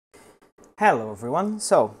Hello everyone.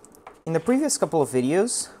 So, in the previous couple of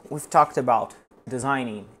videos, we've talked about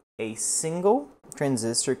designing a single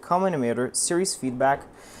transistor common emitter series feedback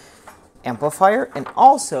amplifier, and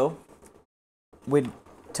also we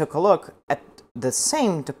took a look at the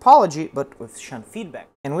same topology but with shunt feedback.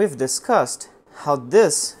 And we've discussed how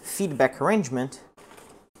this feedback arrangement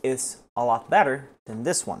is a lot better than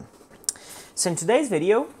this one. So in today's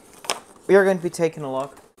video, we are going to be taking a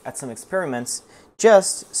look at some experiments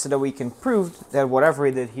just so that we can prove that whatever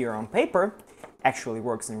we did here on paper actually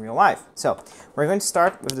works in real life. So we're going to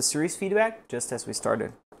start with the series feedback, just as we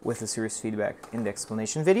started with the series feedback in the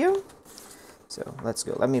explanation video. So let's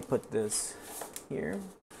go. Let me put this here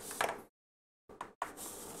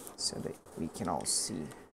so that we can all see.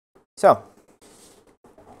 So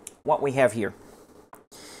what we have here,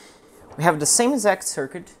 we have the same exact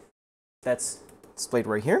circuit that's displayed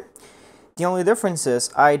right here. The only difference is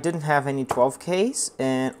I didn't have any 12Ks,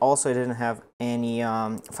 and also I didn't have any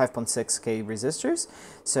 5.6K resistors.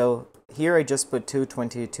 So here I just put two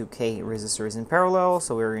 22K resistors in parallel,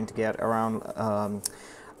 so we're going to get around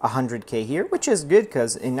 100K here, which is good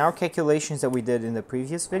because in our calculations that we did in the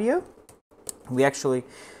previous video, we actually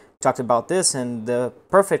talked about this, and the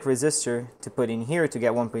perfect resistor to put in here to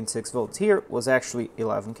get 1.6 volts here was actually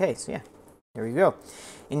 11K. So yeah, there you go.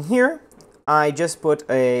 In here, I just put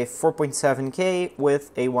a 4.7K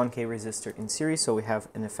with a 1K resistor in series, so we have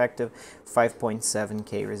an effective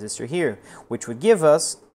 5.7K resistor here, which would give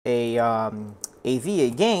us a VA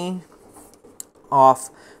gain of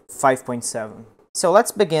 5.7. So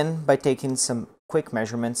let's begin by taking some quick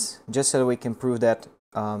measurements, just so that we can prove that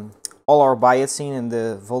all our biasing and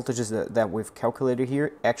the voltages that we've calculated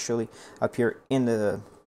here actually appear in the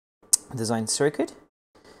design circuit.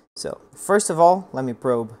 So first of all, let me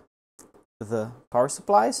probe the power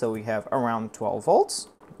supply. So we have around 12 volts.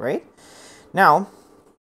 Great. Now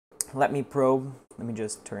let me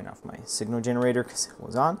just turn off my signal generator because it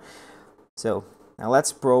was on. So now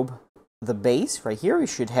let's probe the base right here. We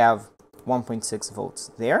should have 1.6 volts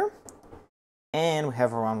there, and we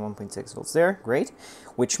have around 1.6 volts there. Great.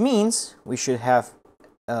 Which means we should have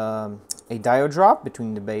a diode drop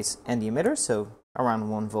between the base and the emitter, so around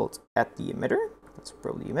 1 volt at the emitter. Let's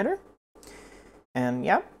probe the emitter, and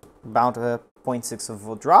yeah, about a 0.6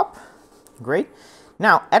 volt drop. Great.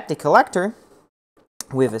 Now at the collector,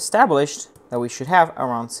 we've established that we should have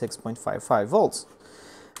around 6.55 volts.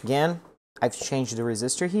 Again, I've changed the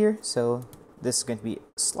resistor here, so this is going to be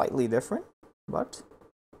slightly different, but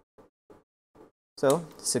so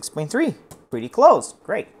 6.3, pretty close.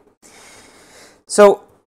 Great. So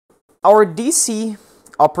our DC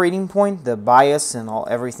operating point, the bias and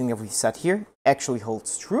everything that we set here actually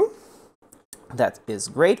holds true. That is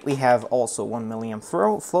great. We have also 1 milliamp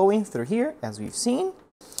flowing through here, as we've seen.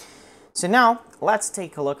 So now let's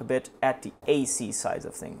take a look a bit at the AC side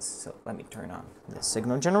of things. So let me turn on the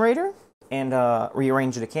signal generator and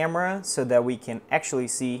rearrange the camera so that we can actually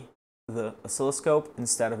see the oscilloscope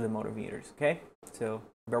instead of the motor meters. Okay, so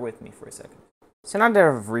bear with me for a second. So now that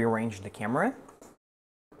I've rearranged the camera,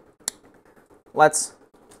 let's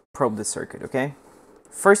probe the circuit. Okay,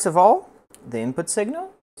 first of all, the input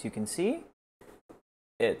signal, as you can see,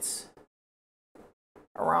 it's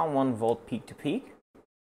around 1 volt peak to peak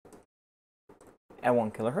at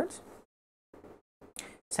 1 kilohertz.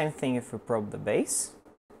 Same thing if we probe the base.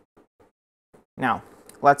 Now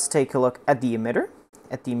let's take a look at the emitter.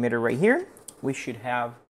 At the emitter right here, we should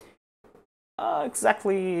have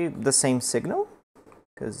exactly the same signal,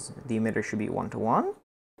 because the emitter should be 1 to 1.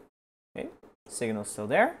 Okay, signal's still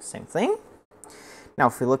there, same thing. Now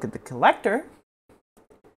if we look at the collector,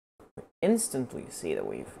 we instantly see that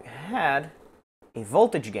we've had a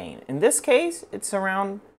voltage gain. In this case, it's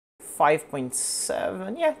around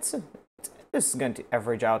 5.7. Yeah, this is going to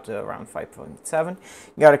average out to around 5.7.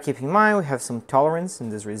 You gotta keep in mind we have some tolerance in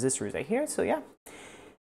this resistor right here. So yeah,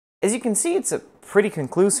 as you can see, it's a pretty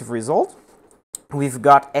conclusive result. We've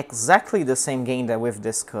got exactly the same gain that we've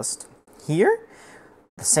discussed here,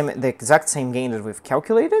 the exact same gain that we've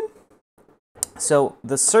calculated. So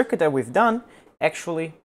the circuit that we've done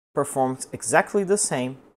actually performs exactly the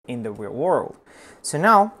same in the real world. So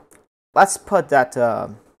now let's put that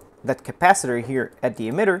capacitor here at the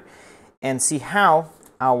emitter and see how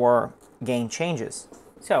our gain changes.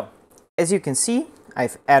 So as you can see,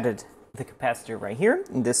 I've added the capacitor right here.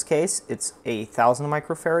 In this case, it's a 1000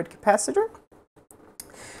 microfarad capacitor,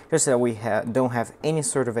 just so that we don't have any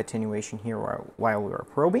sort of attenuation here while we are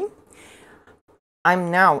probing.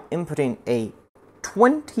 I'm now inputting a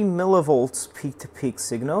 20 millivolts peak-to-peak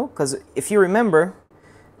signal, because if you remember,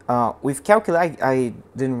 we've calculated, I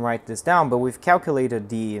didn't write this down, but we've calculated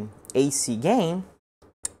the AC gain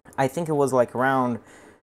I think it was like around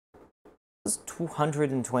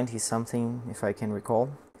 220 something, if I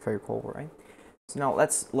recall right. So now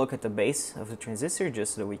let's look at the base of the transistor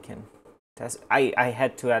just so that we can test. I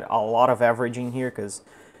had to add a lot of averaging here because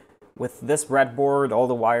with this breadboard, all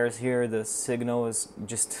the wires here, the signal is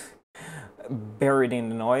just buried in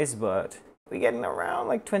the noise, but we're getting around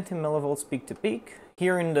like 20 millivolts peak to peak.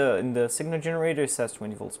 Here in the signal generator, it says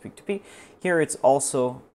 20 volts peak to peak. Here it's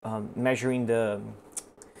also measuring the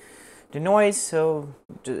noise, so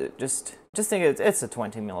just think it's a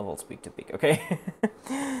 20 millivolts peak to peak, okay?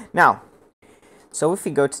 Now, so if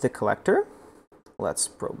we go to the collector, let's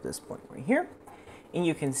probe this point right here, and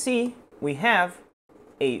you can see we have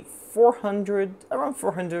a around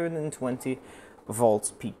 420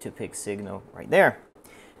 volts peak to peak signal right there.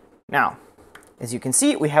 Now, as you can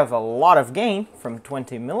see, we have a lot of gain from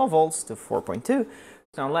 20 millivolts to 4.2.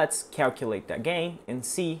 So now let's calculate that gain and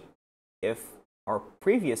see if our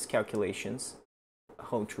previous calculations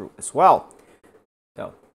hold true as well.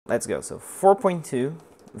 So let's go. So 4.2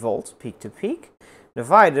 volts peak to peak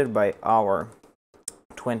divided by our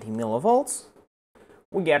 20 millivolts,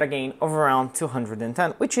 we get a gain of around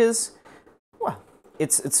 210, which is, well,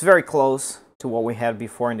 it's very close to what we had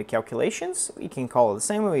before in the calculations. We can call it the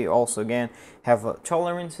same. We also, again, have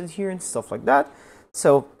tolerances here and stuff like that.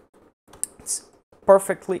 So it's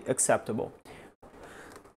perfectly acceptable.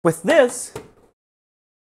 With this,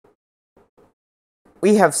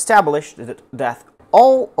 we have established that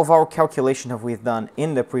all of our calculations that we've done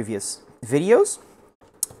in the previous videos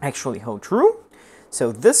actually hold true.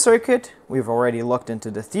 So this circuit, we've already looked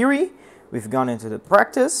into the theory, we've gone into the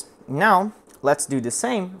practice. Now, let's do the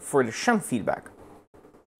same for the shunt feedback.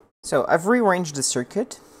 So I've rearranged the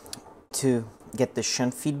circuit to get the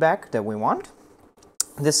shunt feedback that we want.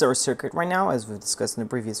 This is our circuit right now, as we've discussed in the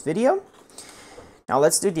previous video. Now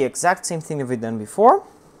let's do the exact same thing that we've done before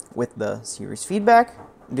with the series feedback,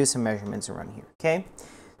 do some measurements around here, okay?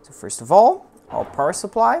 So first of all, our power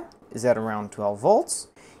supply is at around 12 volts.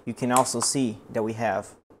 You can also see that we have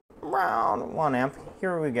around 1 amp.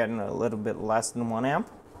 Here we're getting a little bit less than 1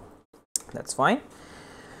 amp. That's fine.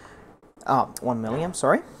 1 milliamp,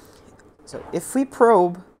 sorry. So if we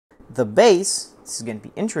probe the base, this is going to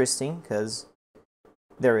be interesting because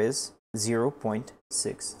there is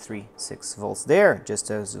 0.636 volts there,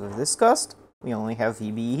 just as we've discussed. We only have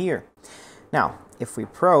VBE here. Now, if we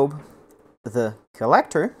probe the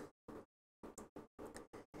collector,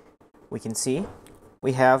 we can see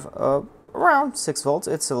we have around 6 volts.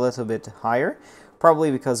 It's a little bit higher,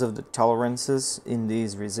 probably because of the tolerances in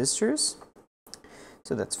these resistors.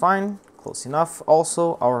 So that's fine, close enough.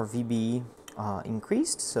 Also, our VBE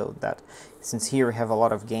increased, so that since here we have a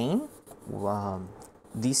lot of gain,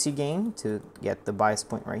 DC gain to get the bias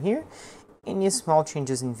point right here, any small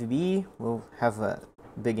changes in VBE will have a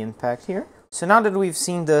big impact here. So now that we've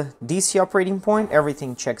seen the DC operating point,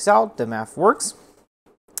 everything checks out, the math works.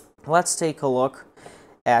 Let's take a look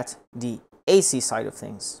at the AC side of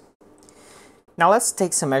things. Now let's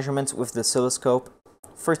take some measurements with the oscilloscope.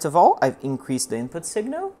 First of all, I've increased the input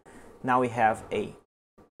signal. Now we have a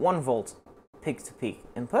 1 volt peak-to-peak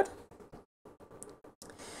input.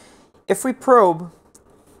 If we probe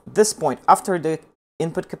this point after the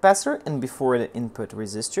input capacitor and before the input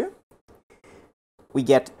resistor, we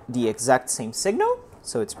get the exact same signal,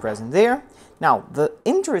 so it's present there. Now, the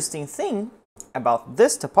interesting thing about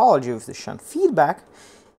this topology of the shunt feedback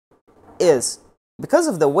is because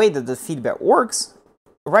of the way that the feedback works,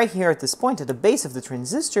 right here at this point, at the base of the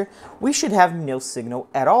transistor, we should have no signal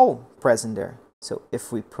at all present there. So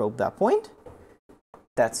if we probe that point,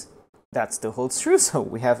 that still holds true, so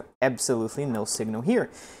we have absolutely no signal here.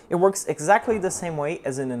 It works exactly the same way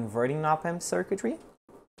as an inverting op-amp circuitry.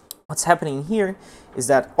 What's happening here is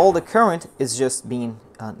that all the current is just being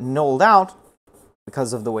nulled out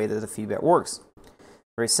because of the way that the feedback works.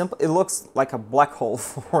 Very simple. It looks like a black hole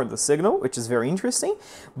for the signal, which is very interesting.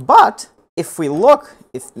 But if we look,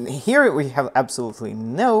 here we have absolutely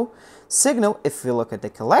no signal. If we look at the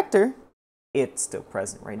collector, it's still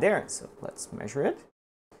present right there. So let's measure it.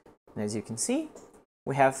 And as you can see,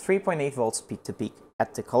 we have 3.8 volts peak to peak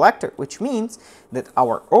at the collector, which means that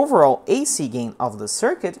our overall AC gain of the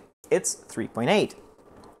circuit, it's 3.8.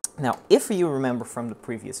 Now, if you remember from the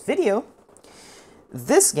previous video,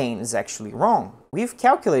 this gain is actually wrong. We've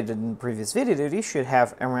calculated in the previous video that we should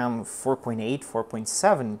have around 4.8,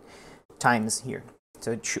 4.7 times here.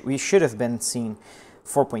 So we should have been seeing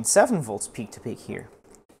 4.7 volts peak to peak here.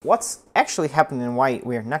 What's actually happening and why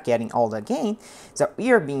we're not getting all that gain is that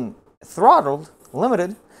we are being throttled,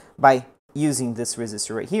 limited, by using this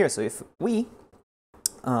resistor right here. So if we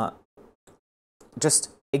just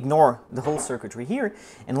ignore the whole circuitry here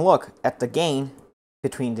and look at the gain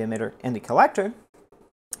between the emitter and the collector,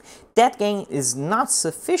 that gain is not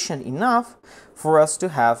sufficient enough for us to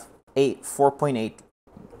have a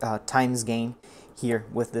 4.8 times gain here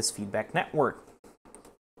with this feedback network.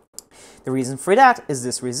 The reason for that is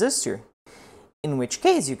this resistor, in which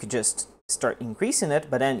case you could just start increasing it,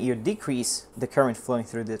 but then you decrease the current flowing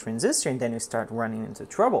through the transistor and then you start running into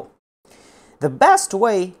trouble. The best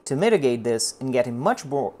way to mitigate this and get a much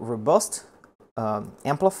more robust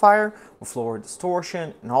amplifier with lower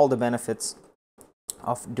distortion and all the benefits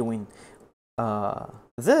of doing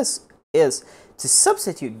this is to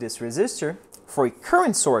substitute this resistor for a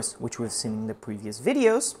current source, which we've seen in the previous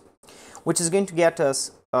videos, which is going to get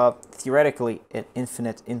us theoretically an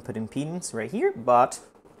infinite input impedance right here, but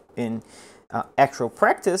in actual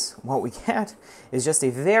practice, what we get is just a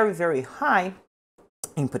very, very high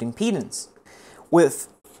input impedance,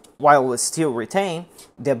 while we still retain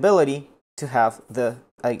the ability to have a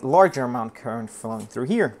larger amount of current flowing through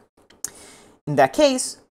here. In that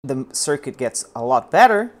case, the circuit gets a lot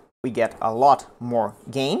better, we get a lot more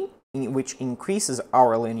gain, which increases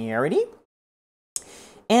our linearity,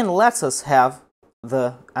 and lets us have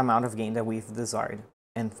the amount of gain that we've desired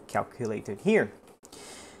and calculated here.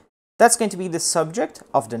 That's going to be the subject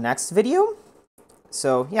of the next video.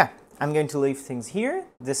 So yeah, I'm going to leave things here.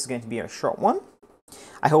 This is going to be a short one.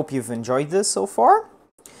 I hope you've enjoyed this so far.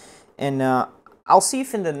 And I'll see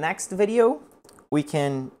if in the next video we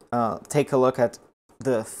can take a look at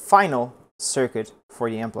the final circuit for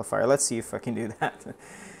the amplifier. Let's see if I can do that.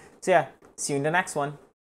 So yeah, see you in the next one.